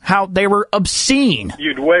about how they were obscene.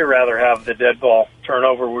 You'd way rather have the dead ball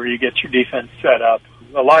turnover where you get your defense set up.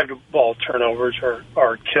 The live ball turnovers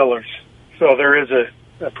are killers. So there is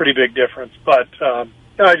a pretty big difference. But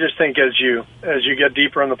I just think as you get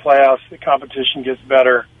deeper in the playoffs, the competition gets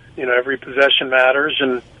better. Every possession matters.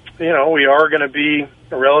 And, we are going to be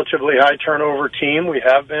a relatively high turnover team. We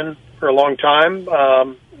have been for a long time.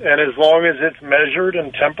 And as long as it's measured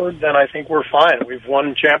and tempered, then I think we're fine. We've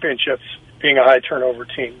won championships being a high turnover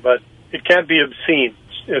team, but it can't be obscene.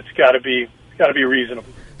 It's got to be reasonable.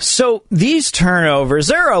 So these turnovers,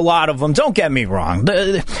 there are a lot of them. Don't get me wrong.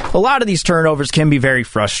 A lot of these turnovers can be very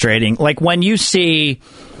frustrating. Like when you see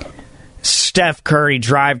Steph Curry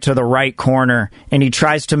drive to the right corner and he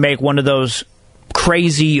tries to make one of those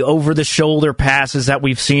crazy over-the-shoulder passes that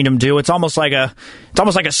we've seen him do. It's almost like a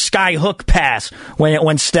sky hook pass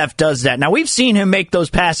when Steph does that. Now, we've seen him make those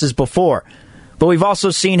passes before, but we've also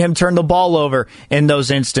seen him turn the ball over in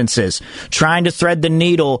those instances, trying to thread the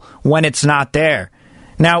needle when it's not there.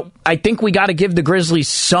 Now, I think we got to give the Grizzlies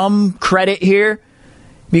some credit here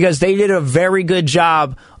because they did a very good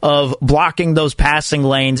job of blocking those passing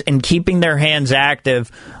lanes and keeping their hands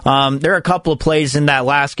active. There are a couple of plays in that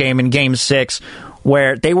last game, in Game 6,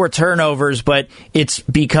 where they were turnovers, but it's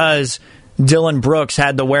because Dillon Brooks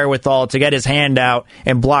had the wherewithal to get his hand out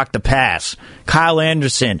and block the pass. Kyle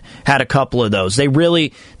Anderson had a couple of those.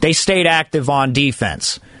 They stayed active on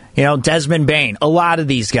defense. You know, Desmond Bane, a lot of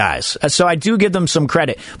these guys. So I do give them some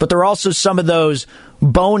credit. But there are also some of those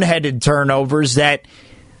boneheaded turnovers that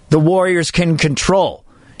the Warriors can control.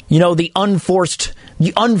 You know, the unforced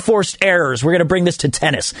errors. We're going to bring this to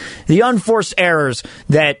tennis. The unforced errors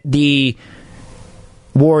that the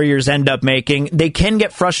Warriors end up making, they can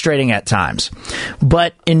get frustrating at times.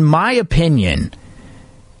 But in my opinion,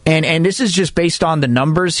 and this is just based on the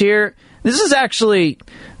numbers here, this is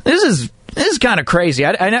kind of crazy.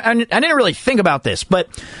 I didn't really think about this, but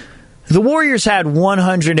the Warriors had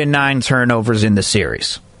 109 turnovers in the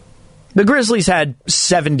series. The Grizzlies had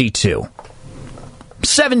 72.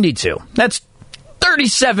 72. That's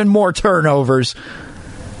 37 more turnovers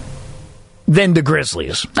than the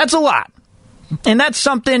Grizzlies. That's a lot. And that's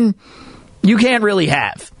something you can't really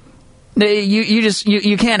have.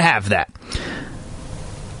 You can't have that.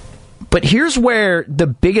 But here's where the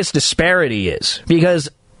biggest disparity is, because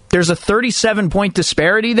there's a 37-point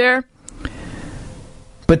disparity there.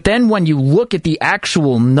 But then when you look at the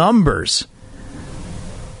actual numbers,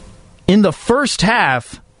 in the first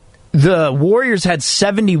half, the Warriors had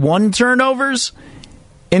 71 turnovers,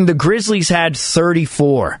 and the Grizzlies had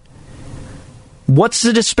 34. What's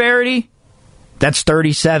the disparity? That's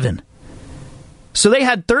 37. So they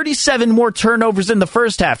had 37 more turnovers in the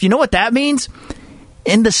first half. You know what that means?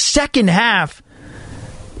 In the second half,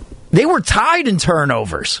 they were tied in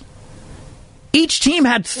turnovers. Each team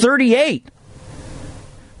had 38.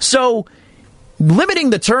 So limiting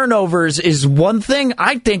the turnovers is one thing.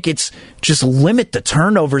 I think it's just limit the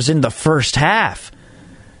turnovers in the first half.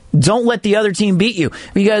 Don't let the other team beat you,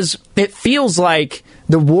 because it feels like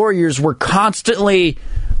the Warriors were constantly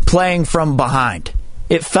playing from behind.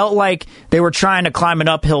 It felt like they were trying to climb an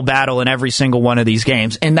uphill battle in every single one of these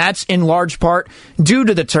games, and that's in large part due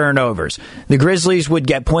to the turnovers. The Grizzlies would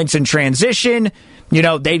get points in transition. You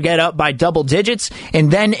know, they'd get up by double digits,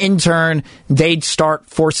 and then in turn, they'd start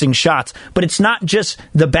forcing shots. But it's not just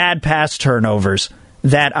the bad pass turnovers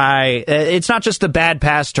that I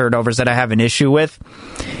have an issue with.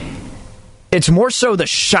 It's more so the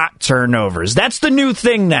shot turnovers. That's the new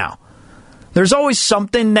thing now. There's always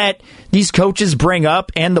something that these coaches bring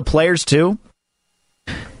up, and the players too.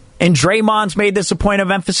 And Draymond's made this a point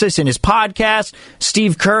of emphasis in his podcast.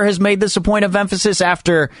 Steve Kerr has made this a point of emphasis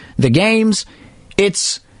after the games.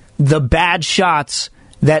 It's the bad shots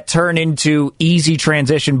that turn into easy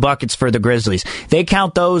transition buckets for the Grizzlies. They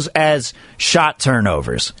count those as shot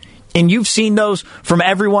turnovers. And you've seen those from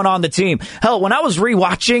everyone on the team. Hell, when I was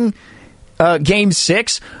rewatching Game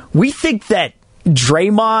 6, we think that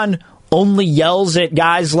Draymond only yells at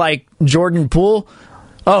guys like Jordan Poole.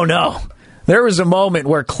 Oh no. There was a moment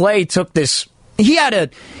where Klay took this, he had a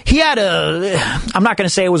I'm not going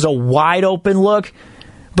to say it was a wide open look,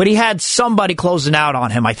 but he had somebody closing out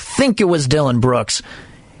on him. I think it was Dillon Brooks.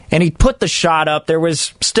 And he put the shot up. There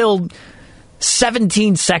was still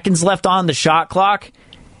 17 seconds left on the shot clock.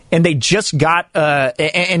 And they just got, there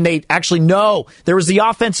was the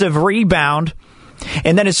offensive rebound.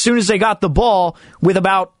 And then as soon as they got the ball, with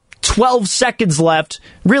about 12 seconds left,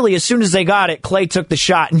 really as soon as they got it, Klay took the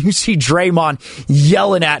shot, and you see Draymond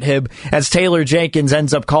yelling at him as Taylor Jenkins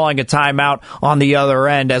ends up calling a timeout on the other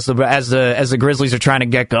end as the Grizzlies are trying to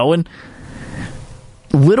get going.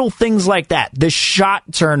 Little things like that, the shot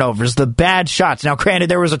turnovers, the bad shots. Now,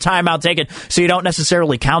 granted, there was a timeout taken, so you don't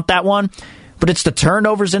necessarily count that one, but it's the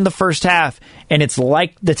turnovers in the first half, and it's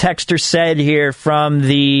like the texter said here from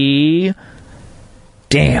the...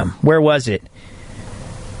 where was it?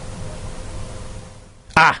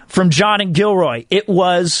 From John and Gilroy. It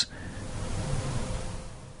was...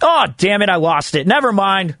 Oh, damn it, I lost it. Never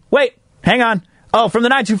mind. Wait, hang on. Oh, from the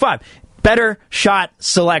 925. Better shot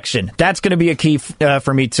selection. That's going to be a key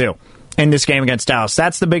for me, too, in this game against Dallas.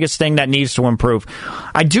 That's the biggest thing that needs to improve.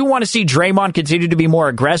 I do want to see Draymond continue to be more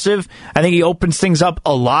aggressive. I think he opens things up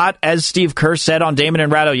a lot, as Steve Kerr said on Damon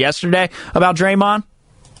and Ratto yesterday about Draymond.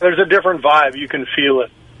 There's a different vibe. You can feel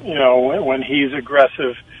it, when he's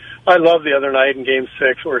aggressive. I love the other night in Game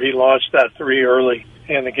 6 where he launched that three early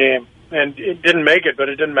in the game. And it didn't make it, but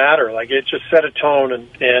it didn't matter. Like, it just set a tone.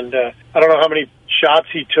 And I don't know how many shots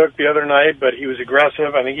he took the other night, but he was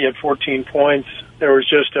aggressive. I think he had 14 points. There was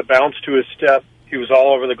just a bounce to his step. He was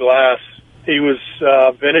all over the glass. He was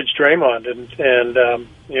vintage Draymond, and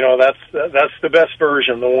that's the best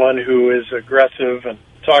version, the one who is aggressive and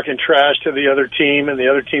talking trash to the other team and the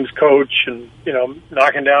other team's coach, and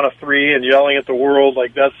knocking down a three and yelling at the world.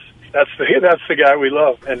 Like, that's the guy we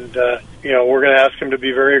love, and we're going to ask him to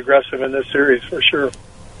be very aggressive in this series for sure.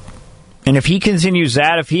 And if he continues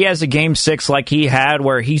that, if he has a Game 6 like he had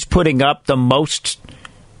where he's putting up the most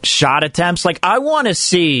shot attempts, like, I want to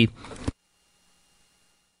see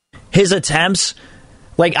his attempts.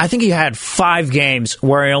 Like, I think he had 5 games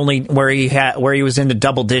where he was in the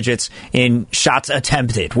double digits in shots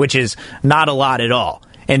attempted, which is not a lot at all.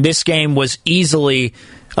 And this game was easily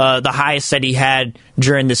the highest that he had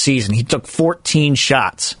during the season. He took 14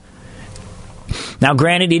 shots. Now,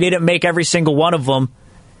 granted, he didn't make every single one of them.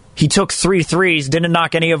 He took 3 threes, didn't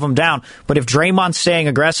knock any of them down. But if Draymond's staying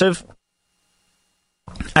aggressive,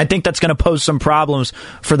 I think that's going to pose some problems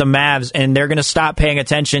for the Mavs, and they're going to stop paying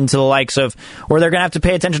attention to the likes of, or they're going to have to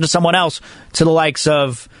pay attention to someone else, to the likes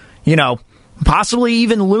of, possibly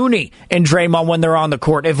even Looney and Draymond when they're on the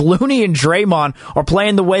court. If Looney and Draymond are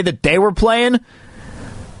playing the way that they were playing,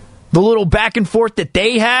 the little back and forth that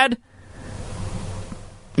they had,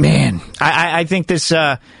 man, I think this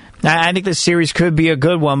series could be a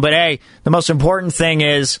good one. But hey, the most important thing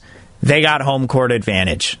is they got home court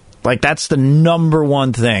advantage. Like, that's the number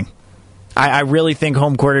one thing. I really think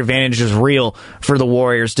home court advantage is real for the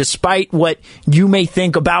Warriors, despite what you may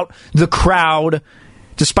think about the crowd,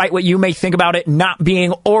 despite what you may think about it not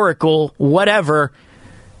being Oracle, whatever.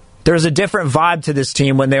 There's a different vibe to this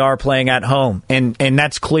team when they are playing at home, and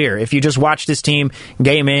that's clear. If you just watch this team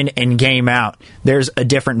game in and game out, there's a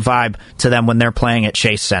different vibe to them when they're playing at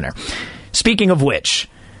Chase Center. Speaking of which,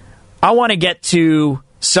 I want to get to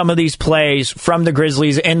some of these plays from the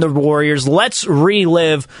Grizzlies and the Warriors. Let's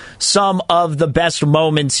relive some of the best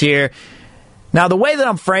moments here. Now, the way that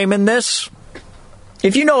I'm framing this,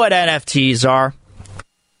 if you know what NFTs are,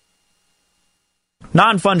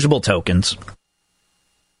 non-fungible tokens.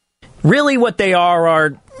 Really what they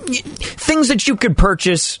are things that you could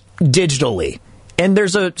purchase digitally. And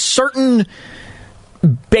there's a certain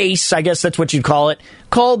base, I guess that's what you'd call it,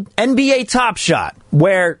 called NBA Top Shot,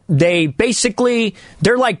 where they're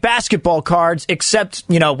like basketball cards, except,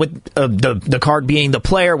 with the card being the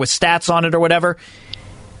player with stats on it or whatever.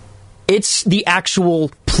 It's the actual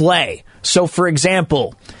play. So, for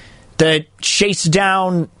example, the chase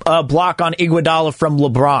down block on Iguodala from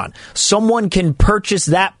LeBron. Someone can purchase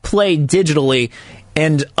that play digitally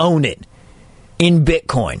and own it in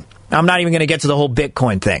Bitcoin. I'm not even going to get to the whole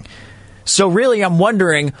Bitcoin thing. So really, I'm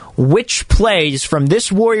wondering which plays from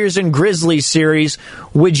this Warriors and Grizzlies series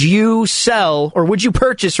would you sell, or would you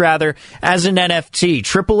purchase, rather, as an NFT?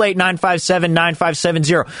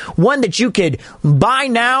 888-957-9570. One that you could buy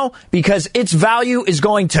now because its value is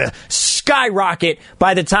going to skyrocket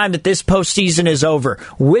by the time that this postseason is over.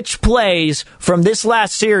 Which plays from this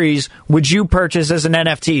last series would you purchase as an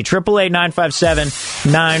NFT?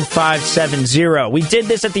 888-957-9570. We did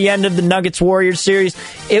this at the end of the Nuggets-Warriors series.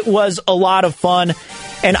 It was a lot of fun,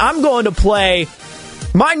 and I'm going to play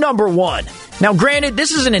my number one. Now, granted,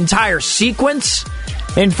 this is an entire sequence,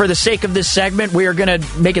 and for the sake of this segment, we are going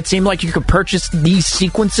to make it seem like you could purchase these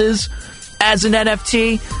sequences as an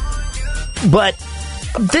NFT, but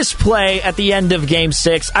this play at the end of Game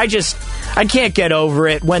 6, I can't get over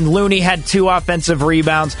it when Looney had 2 offensive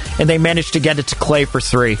rebounds and they managed to get it to Clay for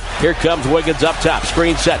 3. Here comes Wiggins up top.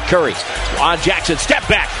 Screen set. Curry on Jackson. Step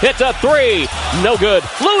back. It's a 3. No good.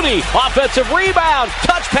 Looney. Offensive rebound.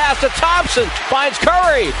 Touch pass to Thompson. Finds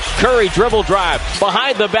Curry. Curry dribble drive.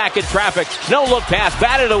 Behind the back in traffic. No look pass.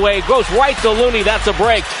 Batted away. Goes right to Looney. That's a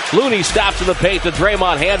break. Looney stops in the paint to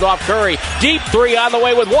Draymond. Hand off Curry. Deep 3 on the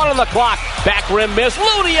way with 1 on the clock. Back rim miss.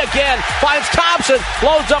 Looney again. Finds Thompson.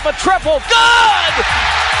 Loads up a triple. Good!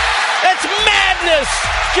 It's madness!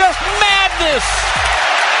 Just madness!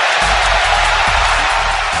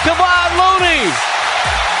 Kevon Looney,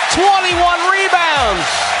 21 rebounds,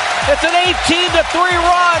 It's an 18-3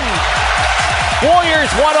 run. Warriors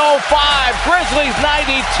 105, Grizzlies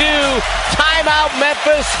 92. Timeout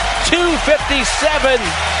Memphis, 2:57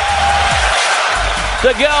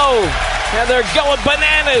 to go. And they're going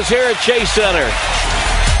bananas here at Chase Center.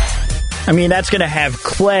 I mean, that's going to have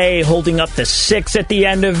Clay holding up the 6 at the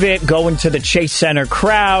end of it, going to the Chase Center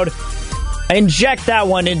crowd. Inject that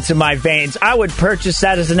one into my veins. I would purchase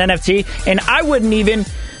that as an NFT, and I wouldn't even,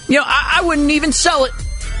 I wouldn't even sell it.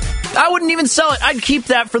 I wouldn't even sell it. I'd keep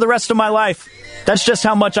that for the rest of my life. That's just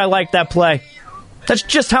how much I like that play. That's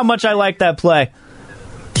just how much I like that play.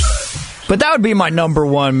 But that would be my number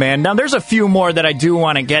one, man. Now, there's a few more that I do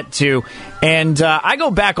want to get to, and I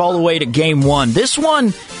go back all the way to Game 1. This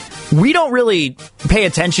one, we don't really pay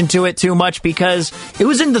attention to it too much because it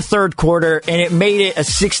was in the third quarter, and it made it a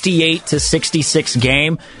 68-66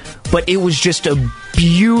 game, but it was just a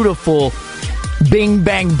beautiful bing,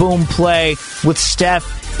 bang, boom play with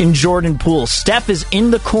Steph and Jordan Poole. Steph is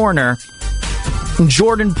in the corner, and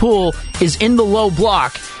Jordan Poole is in the low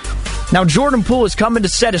block. Now, Jordan Poole is coming to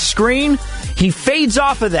set a screen. He fades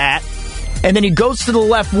off of that, and then he goes to the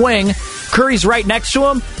left wing. Curry's right next to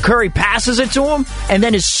him. Curry passes it to him, and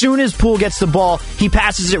then as soon as Poole gets the ball, he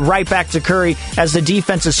passes it right back to Curry as the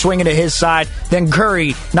defense is swinging to his side. Then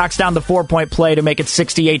Curry knocks down the 4-point play to make it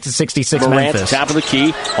 68-66 Morant, Memphis. top of the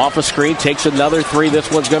key, off a screen, takes another three. This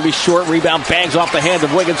one's going to be short. Rebound bangs off the hand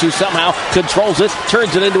of Wiggins, who somehow controls it,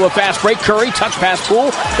 turns it into a fast break. Curry, touch pass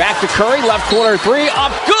Poole, back to Curry, left corner three,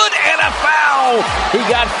 up good, and a foul! He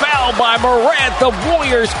got fouled by Morant. The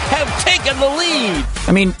Warriors have taken the lead.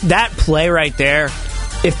 I mean, that play right there,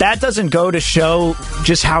 if that doesn't go to show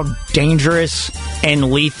just how dangerous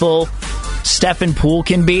and lethal Stephen Poole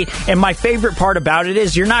can be, and my favorite part about it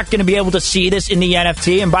is you're not going to be able to see this in the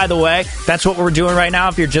NFT, and by the way, that's what we're doing right now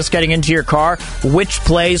if you're just getting into your car. Which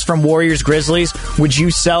plays from Warriors-Grizzlies would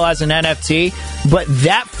you sell as an NFT? But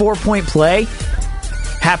that 4-point play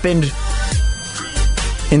happened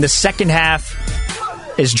in the second half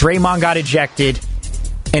as Draymond got ejected,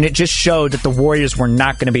 and it just showed that the Warriors were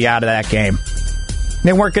not going to be out of that game.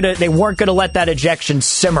 They weren't going to let that ejection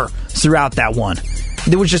simmer throughout that one.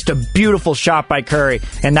 It was just a beautiful shot by Curry,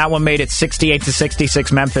 and that one made it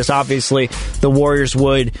 68-66 Memphis. Obviously, the Warriors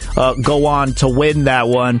would go on to win that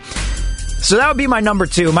one. So that would be my number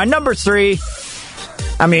 2. My number 3,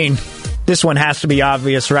 I mean, this one has to be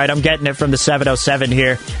obvious, right? I'm getting it from the 707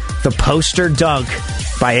 here. The poster dunk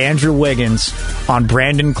by Andrew Wiggins on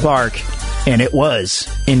Brandon Clark. And it was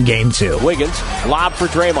in Game 2. Wiggins, lob for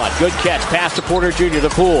Draymond. Good catch. Pass to Porter Jr. to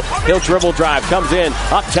Poole. He'll dribble drive. Comes in.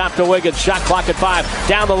 Up top to Wiggins. Shot clock at 5.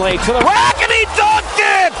 Down the lane to the rack, and he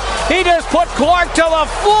dunked it! He just put Clark to the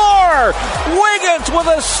floor! Wiggins with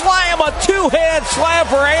a slam, a two-hand slam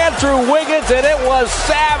for Andrew Wiggins, and it was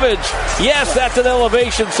savage. Yes, that's an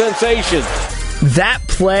elevation sensation. That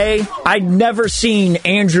play, I'd never seen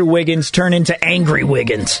Andrew Wiggins turn into Angry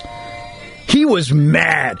Wiggins. He was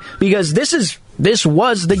mad because this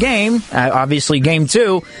was the game, obviously Game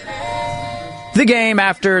 2, the game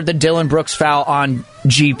after the Dylan Brooks foul on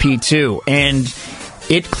GP2, and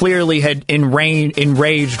it clearly had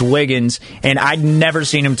enraged Wiggins, and I'd never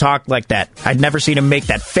seen him talk like that. I'd never seen him make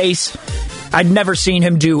that face. I'd never seen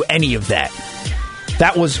him do any of that.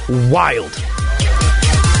 That was wild.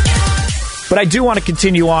 But I do want to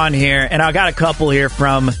continue on here, and I got a couple here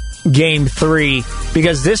from Game 3,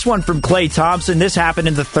 because this one from Klay Thompson, this happened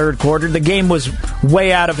in the third quarter. The game was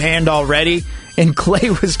way out of hand already, and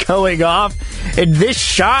Klay was going off. And this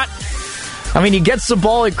shot, I mean, he gets the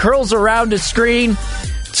ball, he curls around his screen,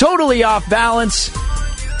 totally off balance.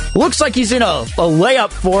 Looks like he's in a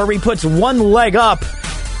layup form. He puts one leg up,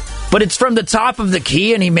 but it's from the top of the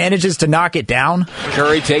key, and he manages to knock it down.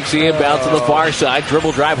 Curry takes the inbound to the far side.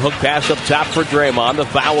 Dribble drive, hook pass up top for Draymond. The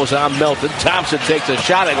foul was on Melton. Thompson takes a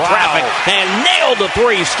shot at traffic and nailed the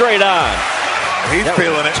three straight on. He's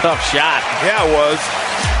feeling it. Tough shot. Yeah, it was.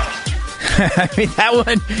 I mean, that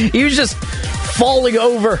one, he was just falling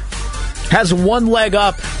over, has one leg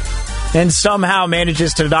up, and somehow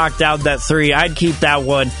manages to knock down that three. I'd keep that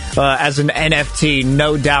one as an NFT,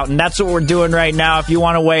 no doubt. And that's what we're doing right now. If you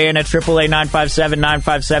want to weigh in at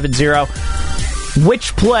 888-957-9570,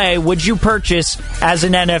 which play would you purchase as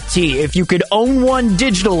an NFT? If you could own one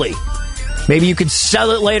digitally, maybe you could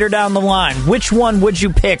sell it later down the line. Which one would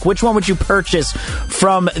you pick? Which one would you purchase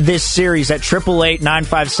from this series at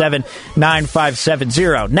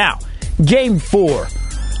 888-957-9570? Now, Game 4.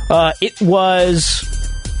 It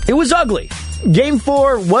was ugly. Game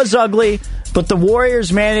 4 was ugly, but the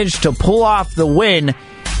Warriors managed to pull off the win.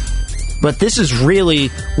 but this is really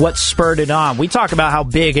what spurred it on. We talk about how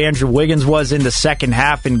big Andrew Wiggins was in the second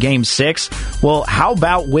half in Game 6. Well, how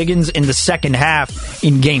about Wiggins in the second half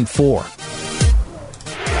in Game 4?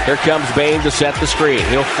 Here comes Bane to set the screen.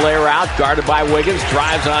 He'll flare out, guarded by Wiggins,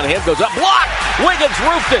 drives on him, goes up, blocked! Wiggins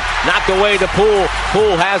roofed it, knocked away to Poole.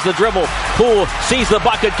 Poole has the dribble. Poole sees the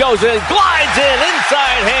bucket, goes in, glides in,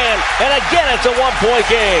 inside hand, and again it's a one-point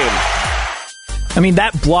game. I mean,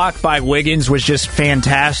 that block by Wiggins was just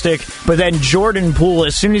fantastic, but then Jordan Poole,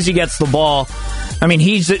 as soon as he gets the ball, I mean,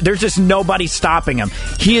 there's just nobody stopping him.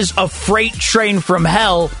 He is a freight train from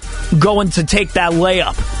hell going to take that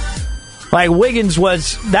layup. Like, Wiggins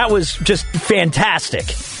was just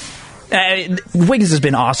fantastic. Wiggins has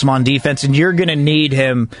been awesome on defense, and you're going to need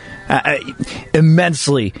him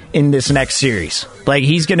immensely in this next series. Like,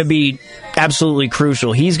 he's going to be absolutely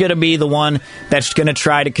crucial. He's going to be the one that's going to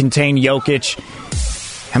try to contain Jokic.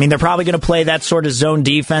 I mean, they're probably going to play that sort of zone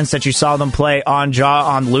defense that you saw them play on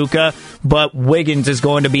Luka, but Wiggins is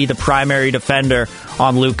going to be the primary defender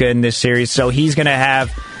on Luka in this series, so he's going to have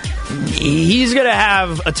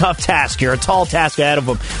a tough task here, a tall task ahead of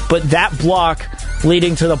him. But that block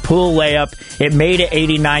leading to the Poole layup, it made it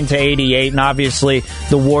 89-88, and obviously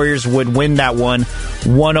the Warriors would win that one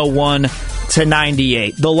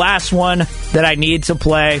 101-98. The last one that I need to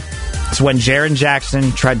play is when Jaren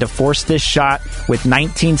Jackson tried to force this shot with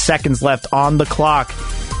 19 seconds left on the clock,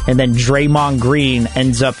 and then Draymond Green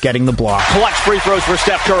ends up getting the block. Clutch free throws for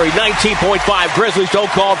Steph Curry, 19.5. Grizzlies don't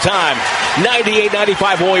call time.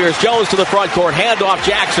 98-95 Warriors. Jones to the front court. Handoff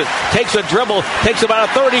Jackson. Takes a dribble. Takes about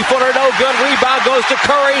a 30-footer. No good. Rebound goes to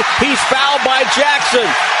Curry. He's fouled by Jackson.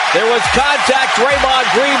 There was contact. Draymond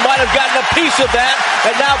Green might have gotten a piece of that.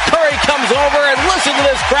 And now Curry comes over, and listen to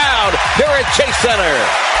this crowd here at Chase Center.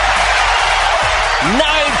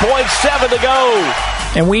 9.7 to go.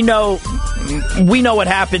 And we know what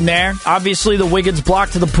happened there. Obviously, the Wiggins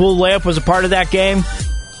block to the Poole layup was a part of that game.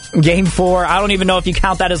 Game 4, I don't even know if you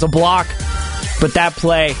count that as a block, but that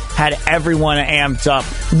play had everyone amped up.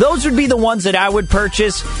 Those would be the ones that I would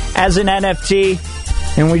purchase as an NFT.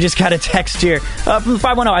 And we just got a text here from the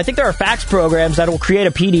 510. I think there are fax programs that will create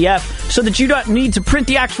a PDF so that you don't need to print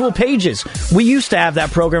the actual pages. We used to have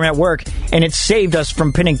that program at work, and it saved us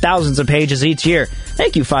from printing thousands of pages each year.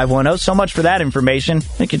 Thank you, 510, so much for that information. I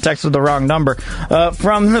think you texted the wrong number.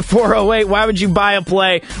 From the 408, why would you buy a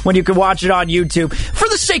play when you could watch it on YouTube? For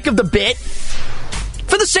the sake of the bit.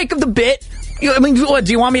 For the sake of the bit. I mean, what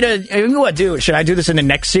do you want me to? What do? Should I do this in the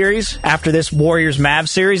next series after this Warriors-Mavs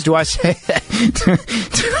series? Do I say?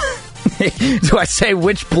 Do I say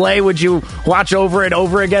which play would you watch over and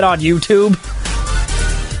over again on YouTube?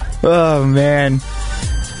 Oh man!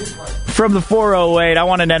 From the 408, I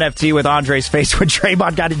want an NFT with Andre's face when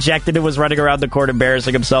Draymond got ejected and was running around the court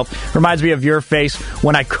embarrassing himself. Reminds me of your face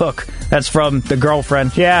when I cook. That's from The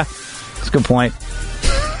Girlfriend. Yeah, that's a good point.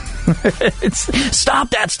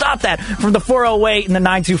 Stop that. From the 408 and the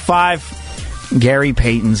 925, Gary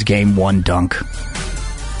Payton's Game 1 dunk.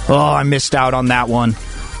 Oh, I missed out on that one.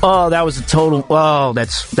 Oh, that was a total... Oh,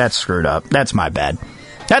 that's screwed up. That's my bad.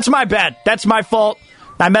 That's my fault.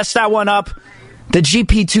 I messed that one up. The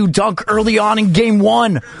GP2 dunk early on in Game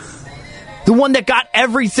 1. The one that got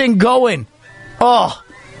everything going. Oh,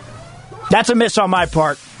 that's a miss on my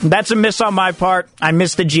part. I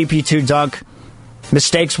missed the GP2 dunk.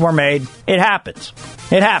 Mistakes were made. It happens.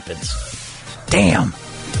 Damn.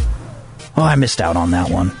 Oh, I missed out on that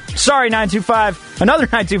one. Sorry, 925. Another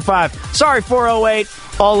 925. Sorry, 408.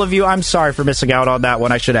 All of you, I'm sorry for missing out on that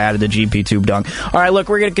one. I should have added the GP2 dunk. All right, look,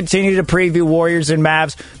 we're going to continue to preview Warriors and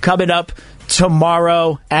Mavs coming up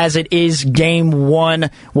tomorrow, as it is Game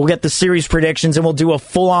 1. We'll get the series predictions, and we'll do a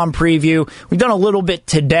full-on preview. We've done a little bit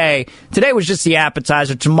today. Today was just the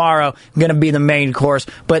appetizer. Tomorrow, going to be the main course.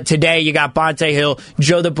 But today, you got Bonte Hill,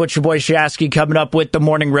 Joe the Butcher Boy Shasky coming up with the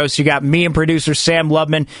morning roast. You got me and producer Sam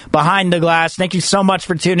Lubman behind the glass. Thank you so much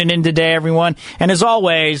for tuning in today, everyone. And as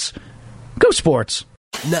always, go sports.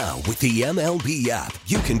 Now, with the MLB app,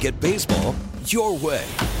 you can get baseball your way.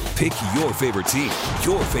 Pick your favorite team,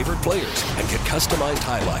 your favorite players, and get customized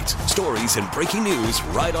highlights, stories, and breaking news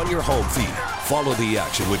right on your home feed. Follow the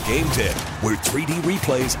action with Game 10, where 3D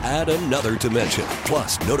replays add another dimension.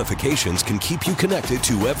 Plus, notifications can keep you connected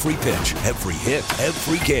to every pitch, every hit,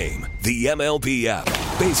 every game. The MLB app.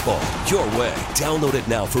 Baseball your way. Download it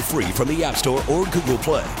now for free from the App Store or Google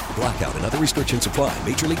Play. Blackout and other restrictions apply.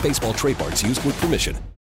 Major League Baseball trademarks used with permission.